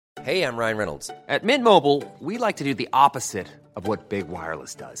Hey, I'm Ryan Reynolds. At Mint Mobile, we like to do the opposite of what Big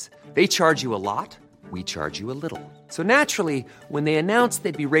Wireless does. They charge you a lot, we charge you a little. So naturally, when they announced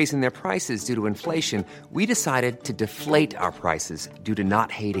they'd be raising their prices due to inflation, we decided to deflate our prices due to not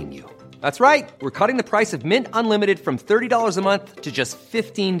hating you. That's right. We're cutting the price of Mint Unlimited from $30 a month to just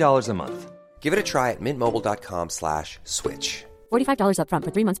 $15 a month. Give it a try at mintmobile.com/switch. $45 up front for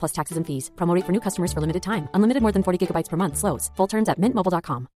 3 months plus taxes and fees. Promo rate for new customers for limited time. Unlimited more than 40 gigabytes per month. Slows full terms at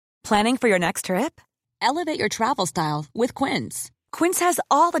mintmobile.com. Planning for your next trip? Elevate your travel style with Quince. Quince has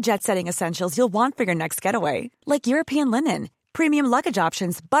all the jet-setting essentials you'll want for your next getaway, like European linen, premium luggage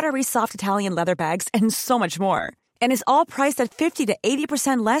options, buttery soft Italian leather bags, and so much more. And is all priced at 50 to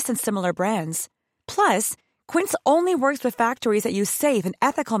 80% less than similar brands. Plus, Quince only works with factories that use safe and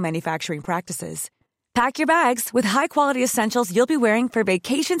ethical manufacturing practices. Pack your bags with high-quality essentials you'll be wearing for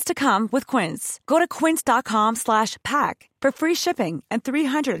vacations to come with Quince. Go to quince.com/pack for free shipping and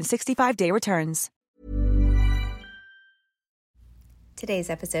 365-day returns. Today's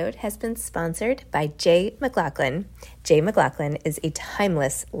episode has been sponsored by J. McLaughlin. J. McLaughlin is a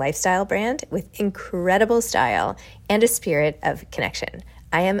timeless lifestyle brand with incredible style and a spirit of connection.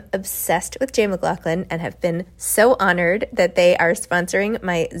 I am obsessed with J. McLaughlin and have been so honored that they are sponsoring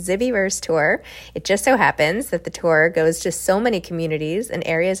my Zibbyverse tour. It just so happens that the tour goes to so many communities and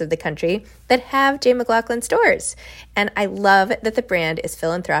areas of the country that have J. McLaughlin stores. And I love that the brand is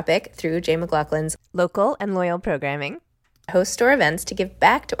philanthropic through J. McLaughlin's local and loyal programming. Host store events to give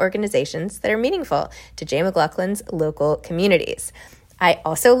back to organizations that are meaningful to J. McLaughlin's local communities. I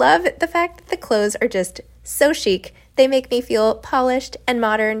also love the fact that the clothes are just so chic. They make me feel polished and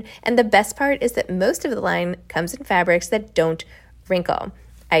modern, and the best part is that most of the line comes in fabrics that don't wrinkle.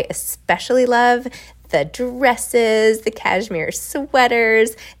 I especially love the dresses, the cashmere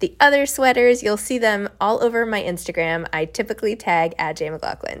sweaters, the other sweaters. You'll see them all over my Instagram. I typically tag at J.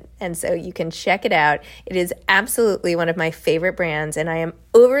 McLaughlin, and so you can check it out. It is absolutely one of my favorite brands, and I am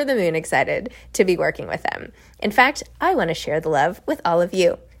over the moon excited to be working with them. In fact, I want to share the love with all of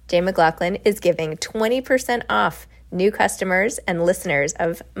you. J. McLaughlin is giving 20% off new customers and listeners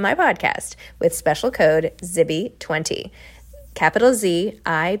of my podcast with special code ZIBBY20, capital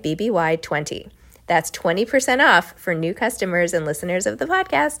ZIBBY 20. That's 20% off for new customers and listeners of the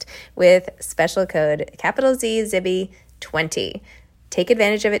podcast with special code capital Z ZIBBY20. Take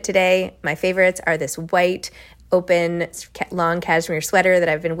advantage of it today. My favorites are this white, open, long cashmere sweater that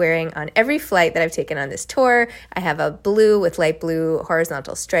I've been wearing on every flight that I've taken on this tour. I have a blue with light blue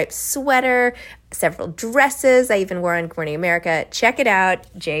horizontal striped sweater, several dresses I even wore on Good Morning America. Check it out,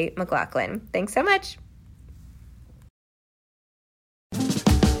 J. McLaughlin. Thanks so much.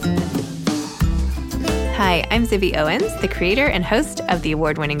 Hi, I'm Zibby Owens, the creator and host of the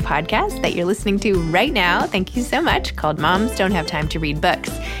award-winning podcast that you're listening to right now. Thank you so much, called Moms Don't Have Time to Read Books.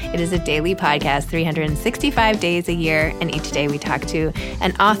 It is a daily podcast, 365 days a year, and each day we talk to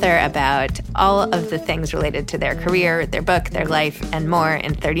an author about all of the things related to their career, their book, their life, and more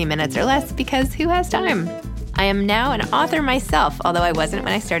in 30 minutes or less, because who has time? I am now an author myself, although I wasn't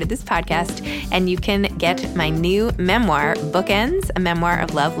when I started this podcast, and you can get my new memoir, Bookends, a memoir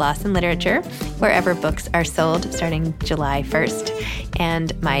of love, loss, and literature, wherever books are sold starting July 1st,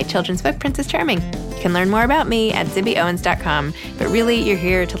 and my children's book, Princess Charming. You can learn more about me at zibbyowens.com, but really you're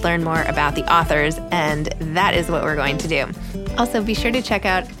here to learn more about the authors, and that is what we're going to do. Also, be sure to check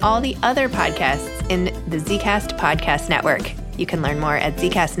out all the other podcasts in the Zcast Podcast Network. You can learn more at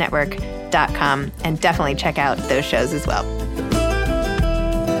zcastnetwork.com and definitely check out those shows as well.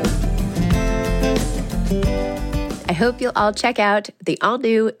 I hope you'll all check out the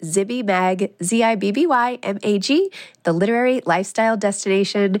all-new Zibby Mag, ZIBBY-MAG, the literary lifestyle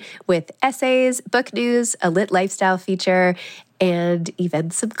destination with essays, book news, a lit lifestyle feature, and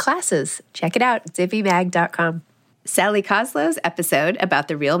even some classes. Check it out, zibbymag.com. Sally Koslow's episode about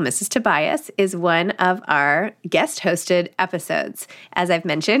the real Mrs. Tobias is one of our guest-hosted episodes. As I've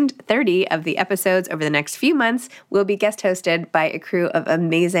mentioned, 30 of the episodes over the next few months will be guest-hosted by a crew of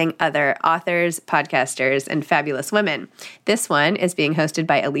amazing other authors, podcasters, and fabulous women. This one is being hosted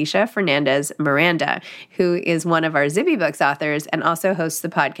by Alicia Fernandez Miranda, who is one of our Zibby Books authors and also hosts the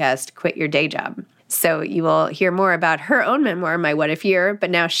podcast Quit Your Day Job. So you will hear more about her own memoir, My What If Year, but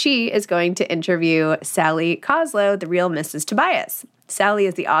now she is going to interview Sally Koslow, the real Mrs. Tobias. Sally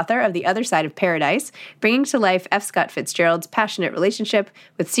is the author of The Other Side of Paradise, bringing to life F. Scott Fitzgerald's passionate relationship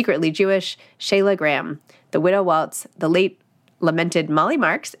with secretly Jewish Shayla Graham, the widow Waltz, the late lamented Molly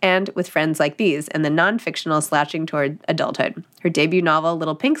Marks, and With Friends Like These, and the non-fictional slouching toward adulthood. Her debut novel,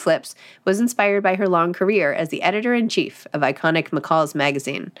 Little Pink Slips, was inspired by her long career as the editor-in-chief of iconic McCall's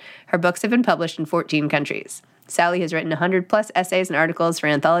magazine. Her books have been published in 14 countries. Sally has written 100 plus essays and articles for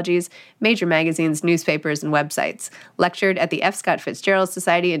anthologies, major magazines, newspapers, and websites, lectured at the F. Scott Fitzgerald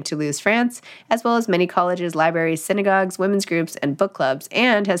Society in Toulouse, France, as well as many colleges, libraries, synagogues, women's groups, and book clubs,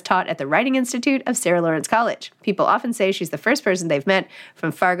 and has taught at the Writing Institute of Sarah Lawrence College. People often say she's the first person they've met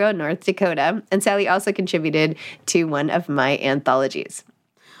from Fargo, North Dakota, and Sally also contributed to one of my anthologies.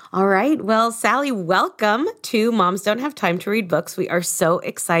 All right. Well, Sally, welcome to Moms Don't Have Time to Read Books. We are so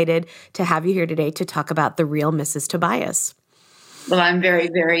excited to have you here today to talk about The Real Mrs. Tobias. Well, I'm very,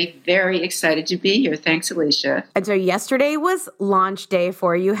 very, very excited to be here. Thanks, Alicia. And so yesterday was launch day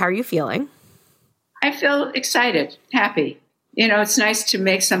for you. How are you feeling? I feel excited, happy. It's nice to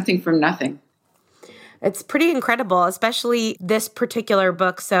make something from nothing. It's pretty incredible, especially this particular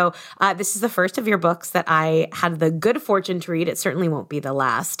book. So this is the first of your books that I had the good fortune to read. It certainly won't be the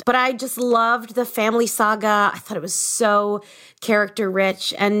last. But I just loved the family saga. I thought it was so character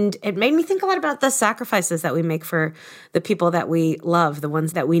rich. And it made me think a lot about the sacrifices that we make for the people that we love, the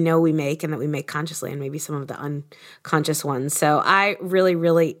ones that we know we make and that we make consciously, and maybe some of the unconscious ones. So I really,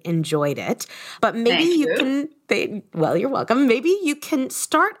 really enjoyed it. But maybe you can... Well, you're welcome. Maybe you can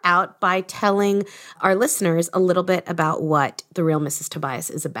start out by telling our listeners a little bit about what The Real Mrs. Tobias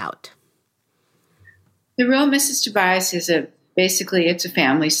is about. The Real Mrs. Tobias is basically it's a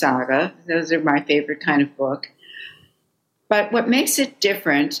family saga. Those are my favorite kind of book. But what makes it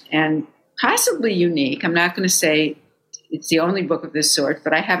different and possibly unique, I'm not going to say it's the only book of this sort,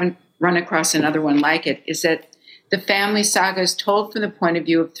 but I haven't run across another one like it, is that the family saga is told from the point of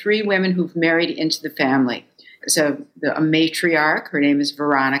view of three women who've married into the family. So a matriarch, her name is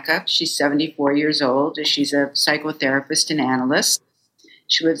Veronica. She's 74 years old. She's a psychotherapist and analyst.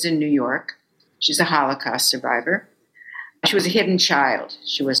 She lives in New York. She's a Holocaust survivor. She was a hidden child.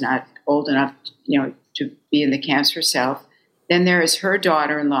 She was not old enough, to be in the camps herself. Then there is her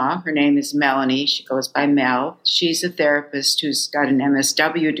daughter-in-law. Her name is Melanie. She goes by Mel. She's a therapist who's got an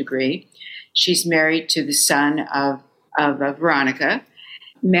MSW degree. She's married to the son of Veronica.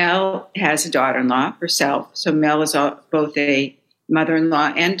 Mel has a daughter-in-law herself. So Mel is both a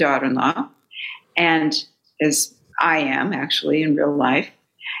mother-in-law and daughter-in-law, and as I am actually in real life.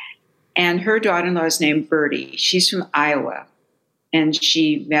 And her daughter-in-law is named Bertie. She's from Iowa. And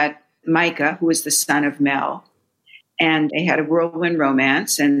she met Micah, who was the son of Mel. And they had a whirlwind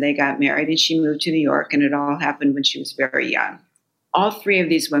romance, and they got married, and she moved to New York, and it all happened when she was very young. All three of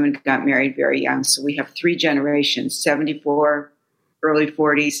these women got married very young. So we have three generations, 74, early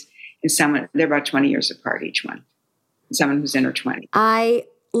 40s, and they're about 20 years apart, each one. Someone who's in her 20s. I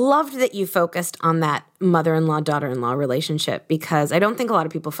loved that you focused on that mother-in-law, daughter-in-law relationship, because I don't think a lot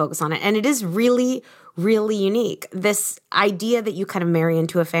of people focus on it. And it is really, really unique. This idea that you kind of marry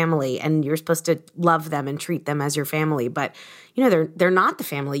into a family and you're supposed to love them and treat them as your family, but they're not the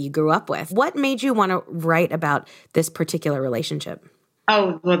family you grew up with. What made you want to write about this particular relationship?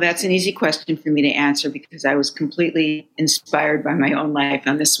 Oh, well, that's an easy question for me to answer because I was completely inspired by my own life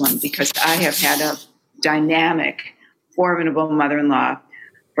on this one, because I have had a dynamic, formidable mother-in-law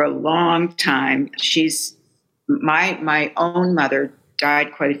for a long time. She's my own mother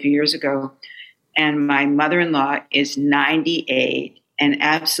died quite a few years ago, and my mother-in-law is 98 and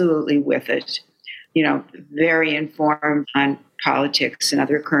absolutely with it, very informed on politics and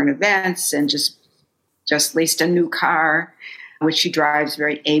other current events, and just leased a new car, which she drives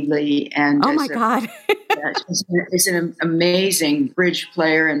very ably. And oh my God. She's an amazing bridge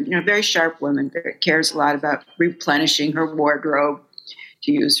player and, very sharp woman that cares a lot about replenishing her wardrobe,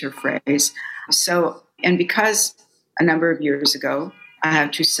 to use her phrase. So, and because a number of years ago, I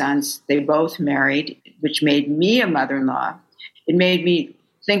have two sons, they both married, which made me a mother-in-law. It made me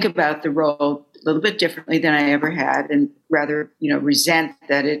think about the role a little bit differently than I ever had, and rather, resent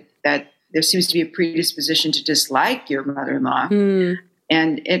that there seems to be a predisposition to dislike your mother-in-law. Mm.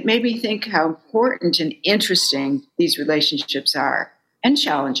 And it made me think how important and interesting these relationships are, and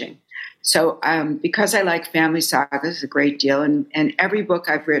challenging. So because I like family sagas a great deal, and every book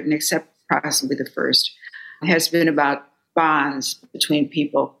I've written, except possibly the first, has been about bonds between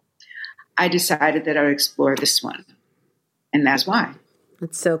people, I decided that I would explore this one. And that's why.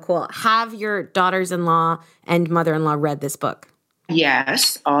 That's so cool. Have your daughters-in-law and mother-in-law read this book?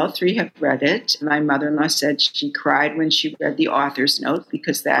 Yes, all three have read it. My mother-in-law said she cried when she read the author's note,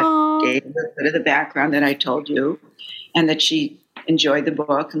 because that gave a little bit of the background that I told you, and that she enjoyed the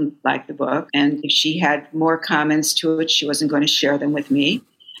book and liked the book. And if she had more comments to it, she wasn't going to share them with me.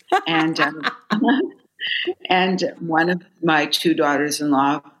 And and one of my two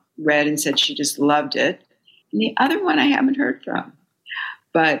daughters-in-law read and said she just loved it. And the other one I haven't heard from.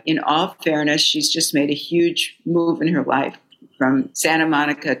 But in all fairness, she's just made a huge move in her life, from Santa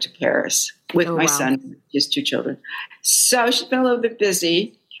Monica to Paris. with Oh, my wow. son, just 2 children. So she's been a little bit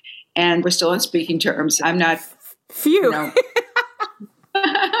busy, and we're still on speaking terms. I'm not, Phew. you know,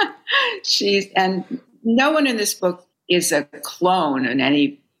 and no one in this book is a clone in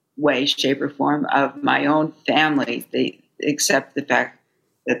any way, shape, or form of my own family, except the fact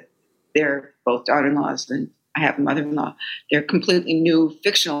that they're both daughter-in-laws and I have a mother-in-law. They're completely new,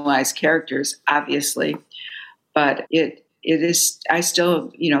 fictionalized characters, obviously, but it is. I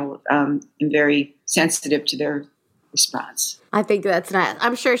still, am very sensitive to their response. I think that's nice.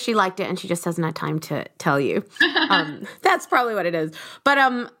 I'm sure she liked it and she just hasn't had time to tell you. That's probably what it is. But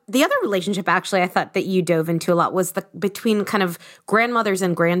the other relationship actually I thought that you dove into a lot was between kind of grandmothers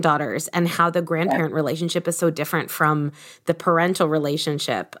and granddaughters and how the grandparent relationship is so different from the parental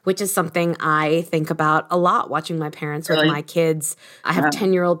relationship, which is something I think about a lot watching my parents with my kids. I have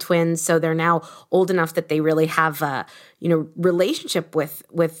 10-year-old twins, so they're now old enough that they really have a, relationship with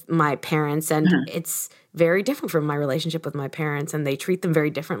my parents, and it's very different from my relationship with my parents, and they treat them very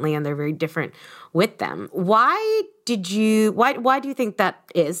differently and they're very different with them. Why do you think that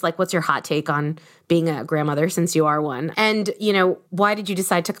is? Like, what's your hot take on being a grandmother, since you are one? And, why did you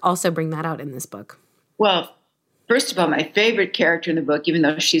decide to also bring that out in this book? Well, first of all, my favorite character in the book, even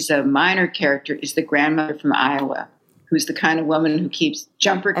though she's a minor character, is the grandmother from Iowa, who's the kind of woman who keeps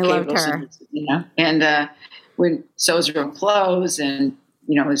jumper cables, and when sews her own clothes, and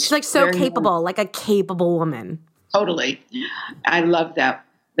is she's like so capable, like a capable woman. Totally. I love that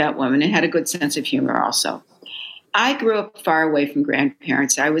woman, and had a good sense of humor also. I grew up far away from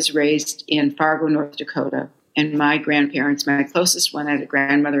grandparents. I was raised in Fargo, North Dakota, and my grandparents, my closest one, had a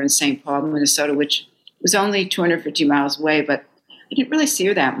grandmother in St. Paul, Minnesota, which was only 250 miles away, but I didn't really see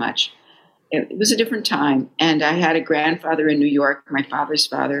her that much. It was a different time, and I had a grandfather in New York, my father's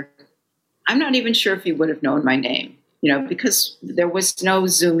father. I'm not even sure if he would have known my name, because there was no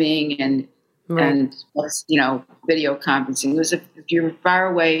Zooming and video conferencing. It was if you were far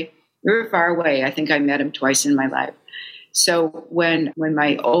away. We were far away. I think I met him twice in my life. So when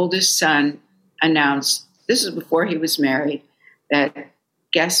my oldest son announced, this is before he was married, that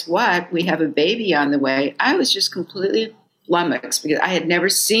guess what, we have a baby on the way, I was just completely flummoxed because I had never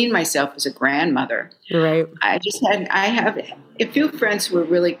seen myself as a grandmother. Right. I have a few friends who were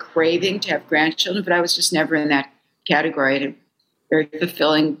really craving to have grandchildren, but I was just never in that category. I had a very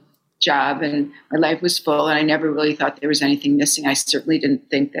fulfilling job and my life was full, and I never really thought there was anything missing. I certainly didn't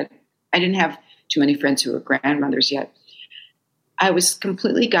think that. I didn't have too many friends who were grandmothers yet. I was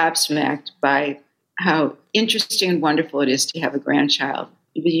completely gobsmacked by how interesting and wonderful it is to have a grandchild.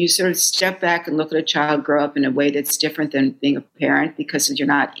 You sort of step back and look at a child grow up in a way that's different than being a parent, because you're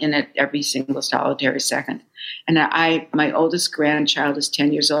not in it every single solitary second. And my oldest grandchild is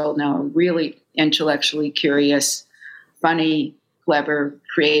 10 years old now, a really intellectually curious, funny, clever,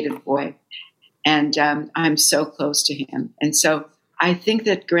 creative boy. And I'm so close to him. And so I think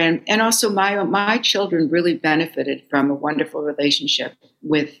that and also my children really benefited from a wonderful relationship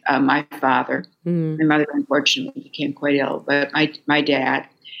with my father. Mm. My mother, unfortunately, became quite ill, but my dad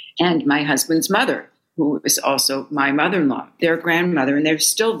and my husband's mother, who is also my mother-in-law, their grandmother, and they're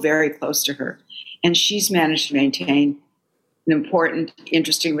still very close to her. And she's managed to maintain an important,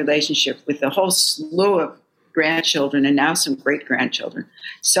 interesting relationship with a whole slew of grandchildren and now some great-grandchildren.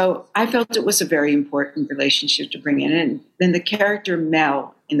 So I felt it was a very important relationship to bring in. And then the character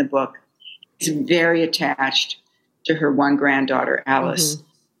Mel in the book is very attached to her one granddaughter, Alice. Mm-hmm.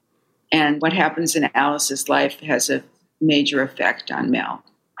 And what happens in Alice's life has a major effect on Mel.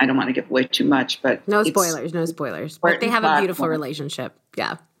 I don't want to give away too much, but no spoilers. But they have a beautiful relationship.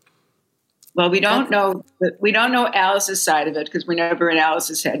 Yeah. Well, we don't know Alice's side of it because we're never in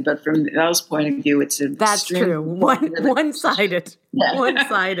Alice's head. But from Mel's point of view, it's that's true. One-sided. Yeah.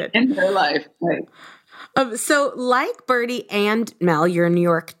 One-sided in her life. Right. So, like Birdie and Mel, you're a New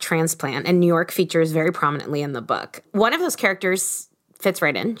York transplant, and New York features very prominently in the book. One of those characters fits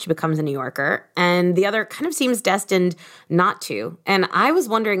right in. She becomes a New Yorker, and the other kind of seems destined not to. And I was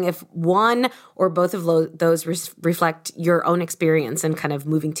wondering if one or both of those reflect your own experience in kind of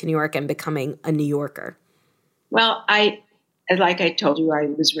moving to New York and becoming a New Yorker. Well, like I told you, I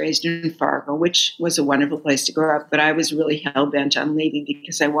was raised in Fargo, which was a wonderful place to grow up, but I was really hell-bent on leaving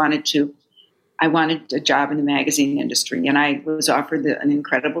because I wanted a job in the magazine industry, and I was offered an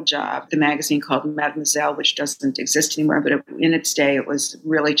incredible job. The magazine called Mademoiselle, which doesn't exist anymore, but in its day, it was a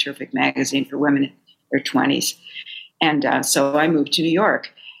really terrific magazine for women in their 20s. And so I moved to New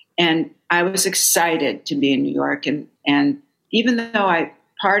York, and I was excited to be in New York. And even though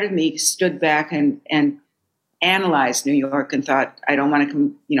part of me stood back and analyzed New York and thought, I don't want to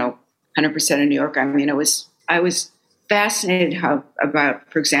come, 100% of New York. I mean, I was fascinated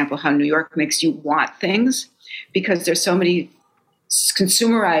about, for example, how New York makes you want things because there's so many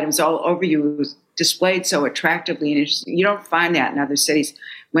consumer items all over you displayed so attractively and interesting. You don't find that in other cities.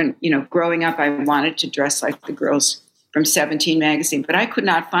 When, growing up, I wanted to dress like the girls from 17 magazine, but I could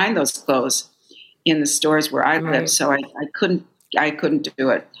not find those clothes in the stores where I lived, so I couldn't do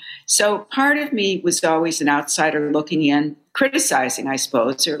it. So part of me was always an outsider looking in, criticizing, I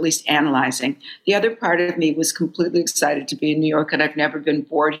suppose, or at least analyzing. The other part of me was completely excited to be in New York, and I've never been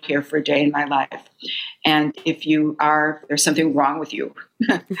bored here for a day in my life. And if you are, there's something wrong with you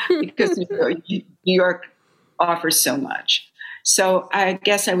because New York offers so much. So I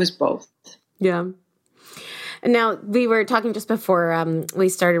guess I was both. Yeah. And now we were talking just before we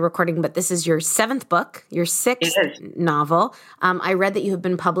started recording, but this is your 7th book, your 6th novel. I read that you have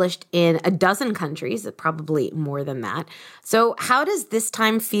been published in a dozen countries, probably more than that. So how does this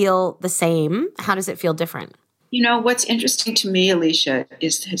time feel the same? How does it feel different? What's interesting to me, Alicia,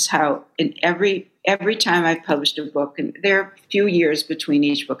 is how in every time I've published a book, and there are a few years between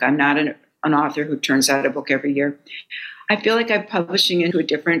each book. I'm not an author who turns out a book every year. I feel like I'm publishing into a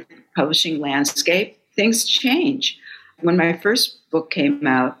different publishing landscape. Things change. When my first book came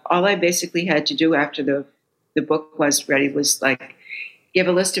out, all I basically had to do after the book was ready was like give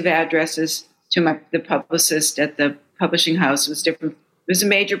a list of addresses to the publicist at the publishing house. It was different. It was a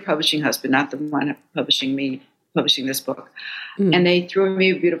major publishing house, but not the one publishing this book. Mm. And they threw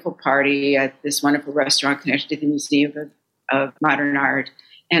me a beautiful party at this wonderful restaurant connected to the Museum of Modern Art.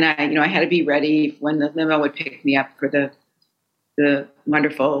 And I had to be ready when the limo would pick me up for the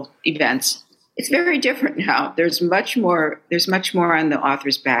wonderful events. It's very different now. There's much more on the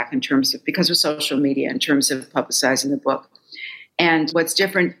author's back in terms of, because of social media, in terms of publicizing the book. And what's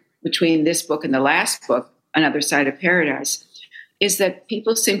different between this book and the last book, Another Side of Paradise, is that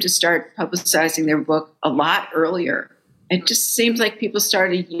people seem to start publicizing their book a lot earlier. It just seems like people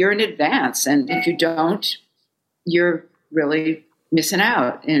start a year in advance. And if you don't, you're really missing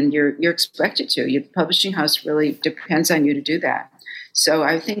out, and you're expected to. Your publishing house really depends on you to do that. So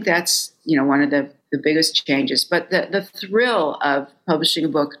I think that's, one of the biggest changes. But the thrill of publishing a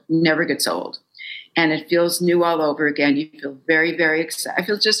book never gets old. And it feels new all over again. You feel very, very excited. I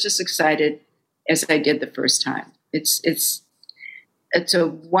feel just as excited as I did the first time. It's a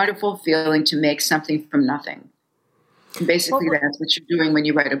wonderful feeling to make something from nothing. Basically, that's what you're doing when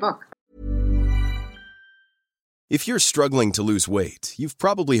you write a book. If you're struggling to lose weight, you've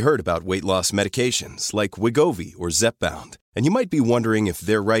probably heard about weight loss medications like Wegovy or Zepbound, and you might be wondering if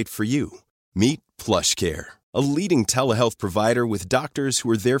they're right for you. Meet PlushCare, a leading telehealth provider with doctors who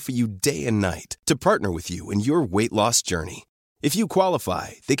are there for you day and night to partner with you in your weight loss journey. If you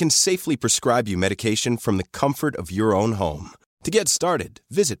qualify, they can safely prescribe you medication from the comfort of your own home. To get started,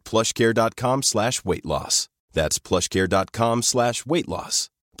 visit plushcare.com/weightloss. That's plushcare.com/weightloss.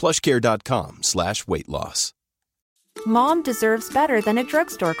 plushcare.com/weightloss. Mom deserves better than a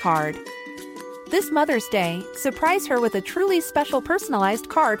drugstore card. This Mother's Day, surprise her with a truly special personalized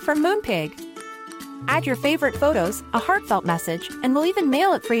card from Moonpig. Add your favorite photos, a heartfelt message, and we'll even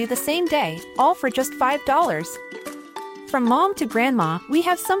mail it for you the same day, all for just $5. From mom to grandma, we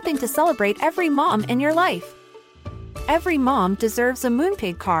have something to celebrate every mom in your life. Every mom deserves a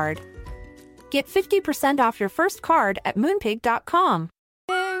Moonpig card. Get 50% off your first card at Moonpig.com.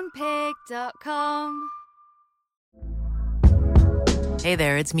 Moonpig.com. Hey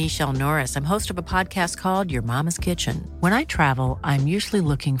there, it's Michelle Norris. I'm host of a podcast called Your Mama's Kitchen. When I travel, I'm usually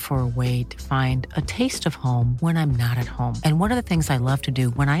looking for a way to find a taste of home when I'm not at home. And one of the things I love to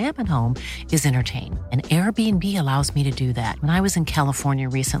do when I am at home is entertain. And Airbnb allows me to do that. When I was in California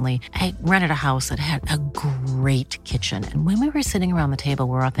recently, I rented a house that had a great kitchen. And when we were sitting around the table,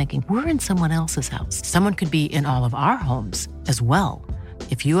 we were all thinking, we're in someone else's house. Someone could be in all of our homes as well.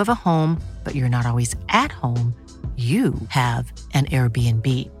 If you have a home, but you're not always at home, you have an Airbnb.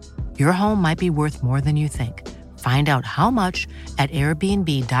 Your home might be worth more than you think. Find out how much at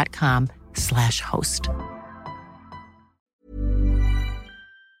airbnb.com/host.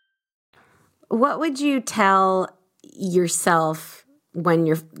 What would you tell yourself when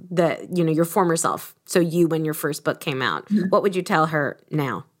your former self, so you when your first book came out, what would you tell her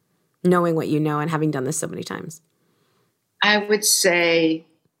now, knowing what you know and having done this so many times? I would say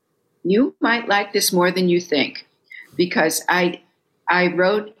you might like this more than you think, because I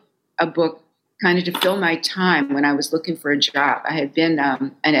wrote a book kind of to fill my time when I was looking for a job. I had been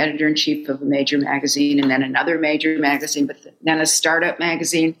an editor-in-chief of a major magazine, and then another major magazine, but then a startup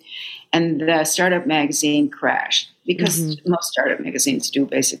magazine, and the startup magazine crashed, because most startup magazines do,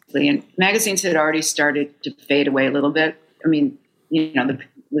 basically. And magazines had already started to fade away a little bit. I mean, it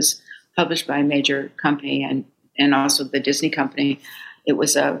was published by a major company, and and also the Disney Company. It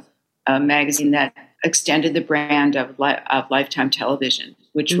was a magazine that extended the brand of Lifetime Television,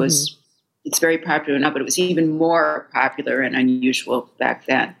 which was, it's very popular now, but it was even more popular and unusual back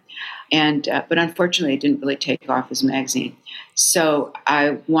then. And but unfortunately, it didn't really take off as a magazine. So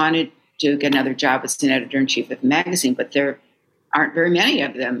I wanted to get another job as an editor-in-chief of a magazine, but there aren't very many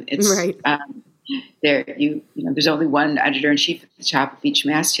of them. It's right. There's only one editor-in-chief at the top of each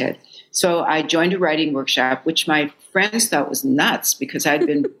masthead. So I joined a writing workshop, which my friends thought was nuts because I'd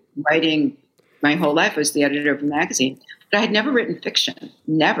been writing my whole life. I was the editor of a magazine, but I had never written fiction,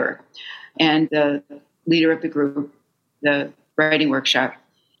 never. And the leader of the group, the writing workshop,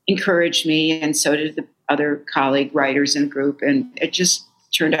 encouraged me, and so did the other colleague writers in the group. And it just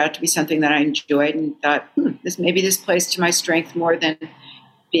turned out to be something that I enjoyed and thought, this plays to my strength more than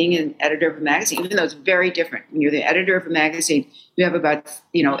being an editor of a magazine, even though it's very different. When you're the editor of a magazine, you have about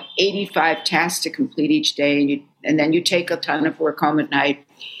 85 tasks to complete each day, and then you take a ton of work home at night.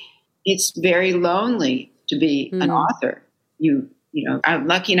 It's very lonely to be an author. I'm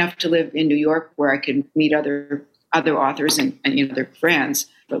lucky enough to live in New York where I can meet other authors and their friends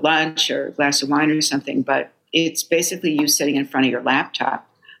for lunch or a glass of wine or something, but it's basically you sitting in front of your laptop.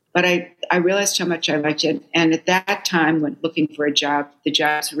 But I realized how much I liked it. And at that time, when looking for a job, the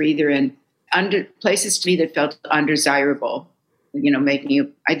jobs were either in places to me that felt undesirable, I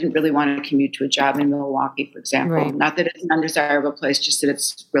didn't really want to commute to a job in Milwaukee, for example. Right. Not that it's an undesirable place, just that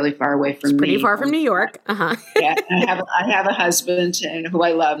it's really far away from me. Pretty far from New York. Uh-huh. Yeah, I have a husband and who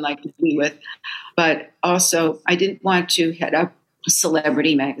I love and like to be with. But also, I didn't want to head up a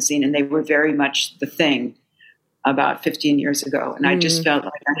celebrity magazine, and they were very much the thing about 15 years ago. And I just felt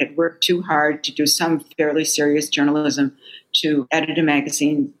like I had worked too hard to do some fairly serious journalism to edit a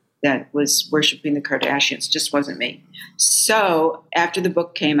magazine that was worshiping the Kardashians. Just wasn't me. So after the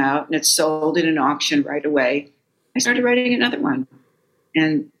book came out and it sold in an auction right away, I started writing another one.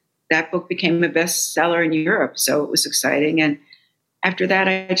 And that book became a bestseller in Europe. So it was exciting. And after that,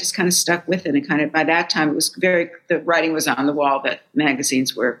 I just kind of stuck with it. And by that time, it was the writing was on the wall that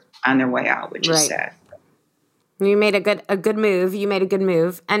magazines were on their way out, which is sad. You made a good move. You made a good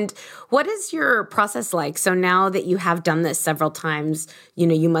move. And what is your process like? So now that you have done this several times,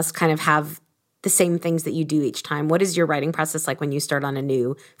 you must kind of have the same things that you do each time. What is your writing process like when you start on a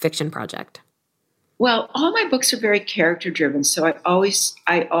new fiction project? Well, all my books are very character driven. So I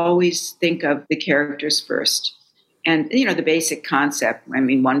always think of the characters first. And, the basic concept. I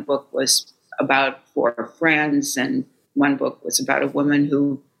mean, one book was about 4 friends, and one book was about a woman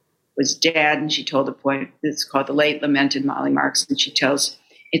who was dead, and she told a point. It's called The Late Lamented Molly Marks, and she tells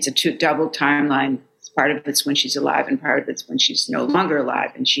it's a double timeline. Part of it's when she's alive, and part of it's when she's no longer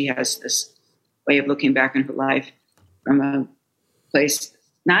alive, and she has this way of looking back on her life from a place,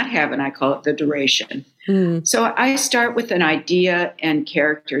 not heaven, I call it the duration. So I start with an idea and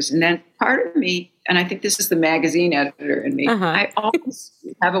characters, and then part of me, and I think this is the magazine editor in me, I always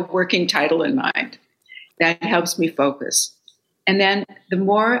have a working title in mind. That helps me focus. And then the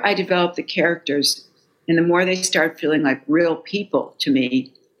more I develop the characters and the more they start feeling like real people to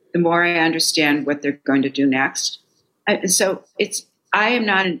me, the more I understand what they're going to do next. I am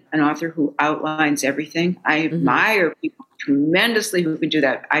not an author who outlines everything. I admire people tremendously who can do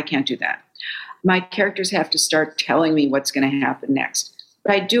that. I can't do that. My characters have to start telling me what's going to happen next.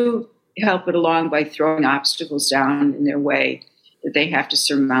 But I do help it along by throwing obstacles down in their way that they have to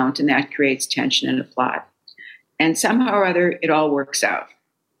surmount, and that creates tension in a plot. And somehow or other, it all works out.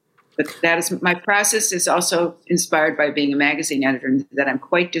 But that is my process is also inspired by being a magazine editor, that I'm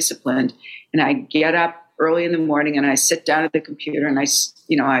quite disciplined, and I get up early in the morning and I sit down at the computer and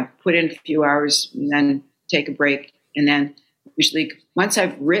I put in a few hours and then take a break. And then usually once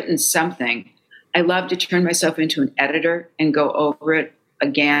I've written something, I love to turn myself into an editor and go over it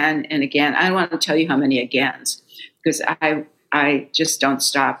again and again. I don't want to tell you how many agains, because I just don't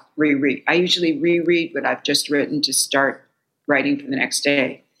stop reread. I usually reread what I've just written to start writing for the next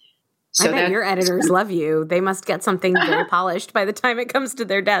day. So I bet your editors love you. They must get something very polished by the time it comes to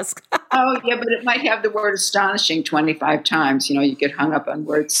their desk. Oh, yeah, but it might have the word astonishing 25 times. You get hung up on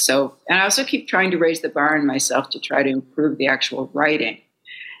words. So, and I also keep trying to raise the bar on myself to try to improve the actual writing.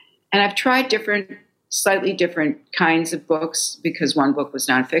 And I've tried slightly different kinds of books, because one book was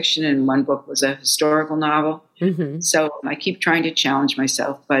nonfiction and one book was a historical novel. So I keep trying to challenge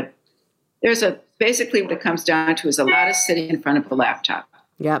myself. But basically what it comes down to is a lot of sitting in front of a laptop.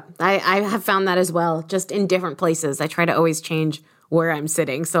 Yep. I have found that as well, just in different places. I try to always change where I'm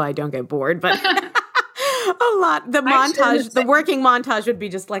sitting so I don't get bored. But a lot, the working montage would be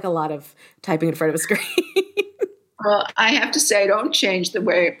just like a lot of typing in front of a screen. Well, I have to say, I don't change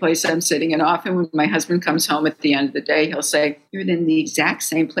the place I'm sitting. And often when my husband comes home at the end of the day, he'll say, "You're in the exact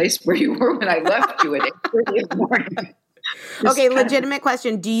same place where you were when I left you at 8:30 in the morning." Okay, legitimate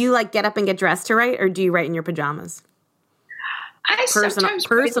question. Do you like get up and get dressed to write, or do you write in your pajamas?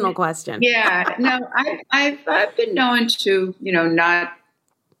 Personal question. Yeah, no, I've been known to, not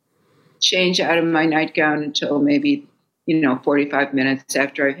change out of my nightgown until maybe, 45 minutes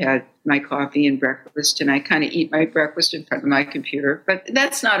after I've had my coffee and breakfast, and I kind of eat my breakfast in front of my computer. But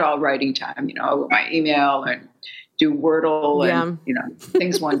that's not all writing time, my email and do Wordle and,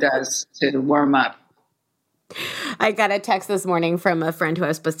 things one does to warm up. I got a text this morning from a friend who I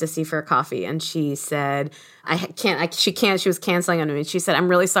was supposed to see for a coffee, and she said, she was canceling on me. She said, "I'm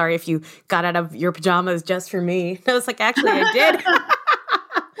really sorry if you got out of your pajamas just for me." And I was like, actually, I did.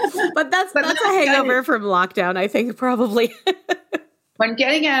 But that's a hangover from lockdown, I think, probably. When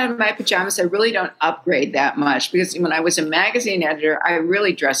getting out of my pajamas, I really don't upgrade that much, because when I was a magazine editor, I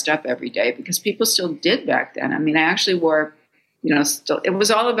really dressed up every day because people still did back then. I mean, I actually wore, still, it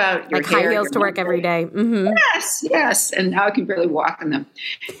was all about your like hair, high heels to work every day. Mm-hmm. Yes. And now I can barely walk in them.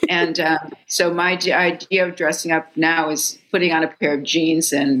 And so my idea of dressing up now is putting on a pair of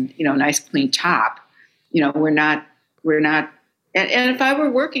jeans and, a nice clean top. We're not. And if I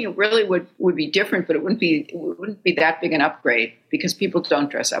were working, it really would be different, but it wouldn't be that big an upgrade because people don't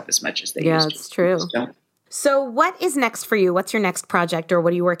dress up as much as they used to. Yeah, it's true. So what is next for you? What's your next project, or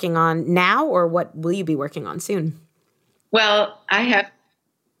what are you working on now, or what will you be working on soon? Well, I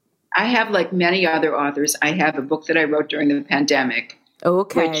have like many other authors. I have a book that I wrote during the pandemic.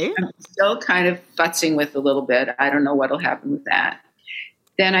 Okay. Which I'm still kind of futzing with a little bit. I don't know what'll happen with that.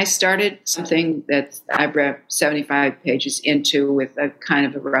 Then I started something that I've read 75 pages into with a kind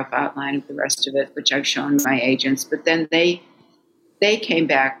of a rough outline of the rest of it, which I've shown my agents. But then they came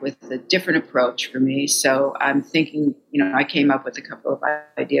back with a different approach for me. So I'm thinking, I came up with a couple of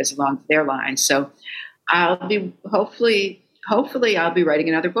ideas along their lines. So I'll be hopefully I'll be writing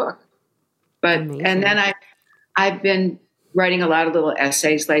another book. But Amazing. And then I've been writing a lot of little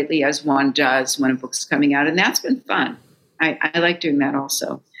essays lately, as one does when a book's coming out, and that's been fun. I like doing that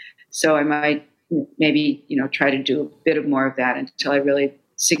also. So I might maybe try to do a bit more of that until I really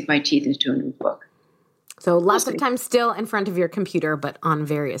sink my teeth into a new book. So lots of time still in front of your computer, but on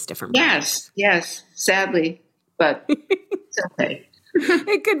various different projects. Yes, sadly, but it's okay.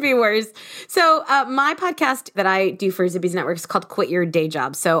 It could be worse. So my podcast that I do for Zibby's Network is called Quit Your Day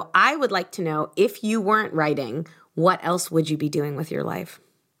Job. So I would like to know, if you weren't writing, what else would you be doing with your life?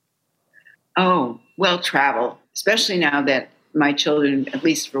 Oh, well, travel, especially now that my children, at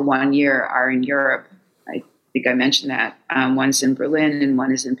least for 1 year, are in Europe. I think I mentioned that. One's in Berlin and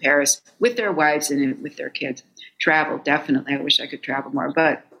one is in Paris with their wives and with their kids. Travel, definitely. I wish I could travel more,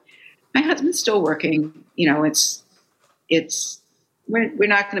 but my husband's still working. We're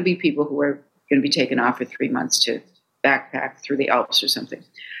not going to be people who are going to be taken off for 3 months to backpack through the Alps or something.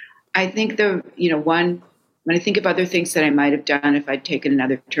 I think when I think of other things that I might have done if I'd taken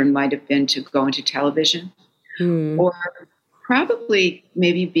another turn, might have been to go into television, or probably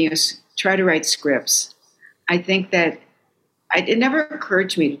maybe try to write scripts. I think that it never occurred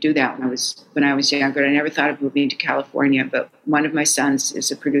to me to do that when I was younger. I never thought of moving to California, but one of my sons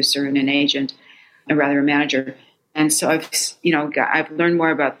is a producer and an agent, a manager. And so I've learned more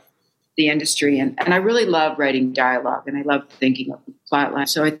about the industry, and I really love writing dialogue, and I love thinking of plot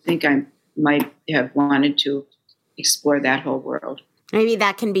lines. So I think I might have wanted to explore that whole world. Maybe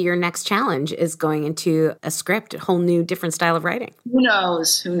that can be your next challenge, is going into a script, a whole new different style of writing. Who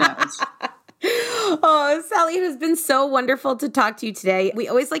knows? Oh, Sally, it has been so wonderful to talk to you today. We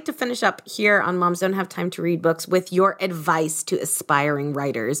always like to finish up here on Moms Don't Have Time to Read Books with your advice to aspiring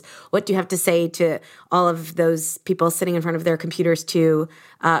writers. What do you have to say to all of those people sitting in front of their computers who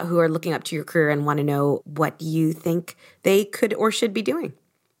are looking up to your career and want to know what you think they could or should be doing?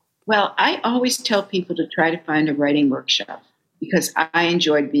 Well, I always tell people to try to find a writing workshop, because I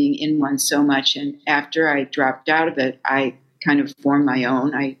enjoyed being in one so much. And after I dropped out of it, I kind of formed my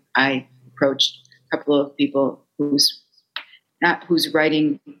own. I approached a couple of people whose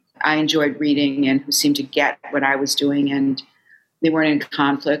writing I enjoyed reading and who seemed to get what I was doing, and they weren't in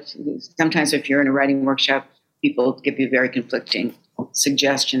conflict. Sometimes if you're in a writing workshop, people give you very conflicting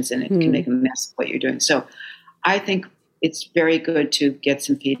suggestions, and it can make a mess of what you're doing. So I think it's very good to get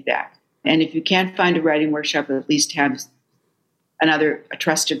some feedback. And if you can't find a writing workshop, at least have a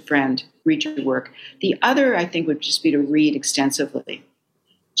trusted friend read your work. The other, I think, would just be to read extensively,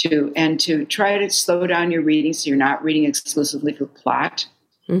 to try to slow down your reading so you're not reading exclusively for plot,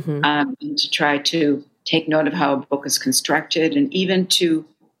 and to try to take note of how a book is constructed, and even to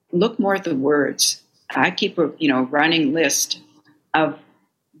look more at the words. I keep a running list of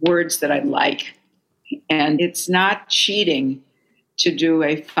words that I like. And it's not cheating to do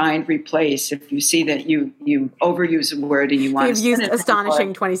a find replace if you see that you overuse a word and you want to. You've used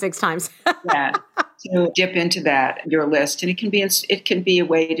astonishing 26 times. Yeah, to dip into your list, and it can be a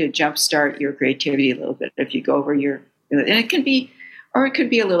way to jumpstart your creativity a little bit if you go over and it could be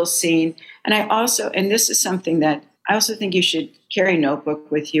a little scene. And this is something that I also think you should carry a notebook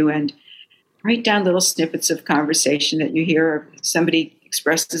with you and write down little snippets of conversation that you hear, or somebody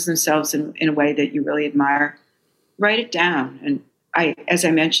expresses themselves in a way that you really admire. Write it down. And as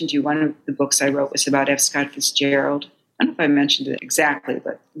I mentioned to you, one of the books I wrote was about F. Scott Fitzgerald. I don't know if I mentioned it exactly,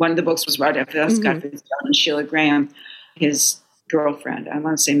 but one of the books was about F. Scott Fitzgerald and Sheila Graham, his girlfriend. I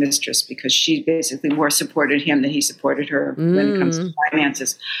want to say mistress because she basically more supported him than he supported her when it comes to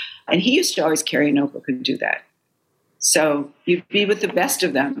finances. And he used to always carry a notebook and do that. So you'd be with the best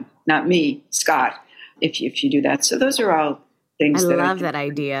of them, not me, Scott, if you do that. So those are all things I that love that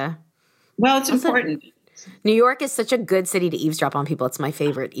idea. Well, it's important. New York is such a good city to eavesdrop on people. It's my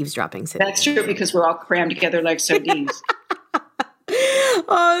favorite eavesdropping city. That's true because we're all crammed together like sardines.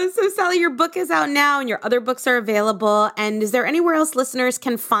 Oh, so Sally, your book is out now and your other books are available. And is there anywhere else listeners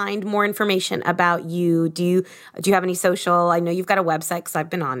can find more information about you? Do you have any social? I know you've got a website because I've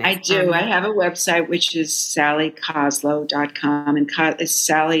been on it. I do. I have a website, which is SallyKoslow.com, and it's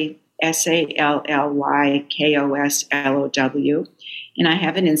Sally, SallyKoslow. And I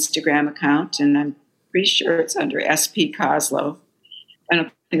have an Instagram account, and I'm pretty sure it's under SP Koslow. I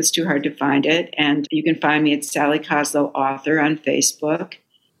don't think it's too hard to find it. And you can find me at Sally Koslow Author on Facebook.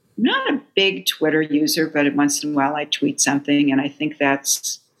 I'm not a big Twitter user, but once in a while I tweet something, and I think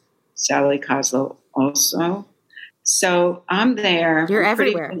that's Sally Koslow also. So I'm there. You're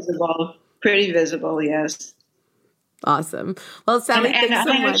everywhere. Pretty visible, yes. Awesome. Well, Sally, thanks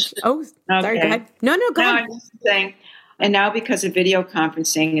so much. Sorry, go ahead. No, go ahead. I'm just saying. And now because of video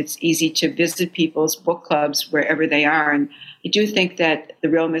conferencing, it's easy to visit people's book clubs wherever they are. And I do think that The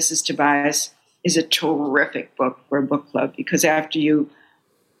Real Mrs. Tobias is a terrific book for a book club because after you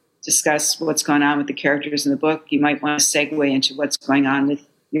discuss what's going on with the characters in the book, you might want to segue into what's going on with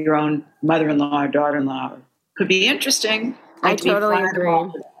your own mother-in-law or daughter-in-law. Could be interesting. I totally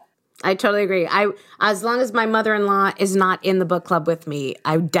agree. As long as my mother-in-law is not in the book club with me,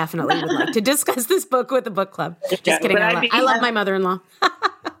 I definitely would like to discuss this book with the book club. Just kidding. I love my mother-in-law.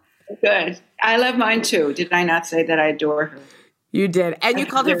 Good. I love mine too. Did I not say that I adore her? You did. And you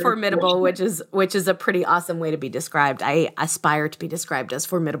called her formidable, which is a pretty awesome way to be described. I aspire to be described as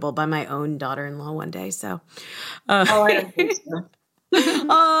formidable by my own daughter-in-law one day. So, I don't think so.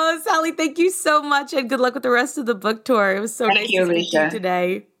 Oh, Sally, thank you so much, and good luck with the rest of the book tour. It was so nice to speak to you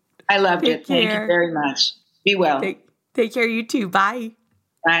today. I loved it. Thank you very much. Be well. Take care, you too. Bye.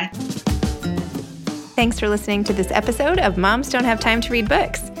 Bye. Thanks for listening to this episode of Moms Don't Have Time to Read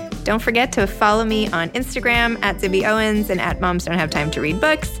Books. Don't forget to follow me on Instagram at Zibby Owens and at Moms Don't Have Time to Read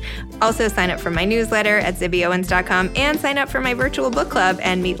Books. Also sign up for my newsletter at zibbyowens.com and sign up for my virtual book club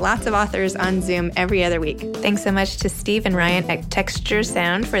and meet lots of authors on Zoom every other week. Thanks so much to Steve and Ryan at Texture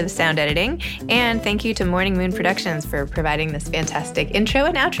Sound for the sound editing. And thank you to Morning Moon Productions for providing this fantastic intro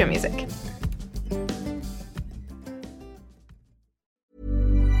and outro music.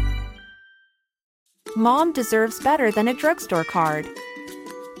 Mom deserves better than a drugstore card.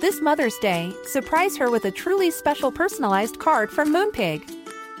 This Mother's Day, surprise her with a truly special personalized card from Moonpig.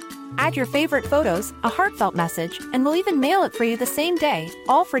 Add your favorite photos, a heartfelt message, and we'll even mail it for you the same day,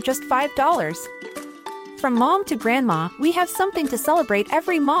 all for just $5. From mom to grandma, we have something to celebrate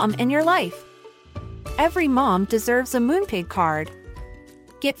every mom in your life. Every mom deserves a Moonpig card.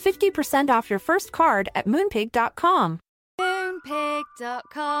 Get 50% off your first card at moonpig.com.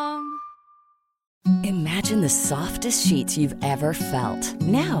 Moonpig.com. Imagine the softest sheets you've ever felt.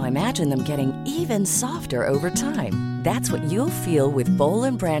 Now imagine them getting even softer over time. That's what you'll feel with Boll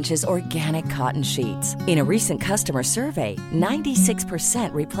 & Branch's organic cotton sheets. In a recent customer survey,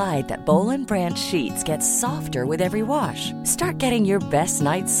 96% replied that Boll & Branch sheets get softer with every wash. Start getting your best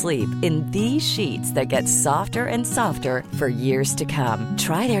night's sleep in these sheets that get softer and softer for years to come.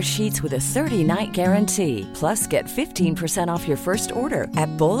 Try their sheets with a 30-night guarantee. Plus, get 15% off your first order at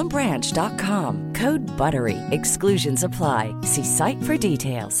bollandbranch.com. Code BUTTERY. Exclusions apply. See site for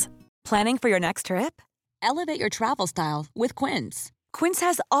details. Planning for your next trip? Elevate your travel style with Quince. Quince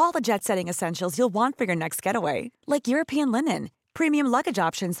has all the jet-setting essentials you'll want for your next getaway, like European linen, premium luggage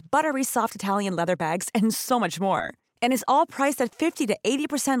options, buttery soft Italian leather bags, and so much more. And is all priced at 50 to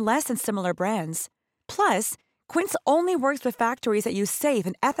 80% less than similar brands. Plus, Quince only works with factories that use safe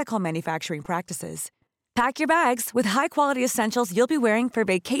and ethical manufacturing practices. Pack your bags with high-quality essentials you'll be wearing for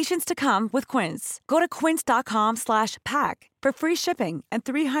vacations to come with Quince. Go to quince.com/pack for free shipping and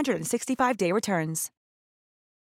 365-day returns.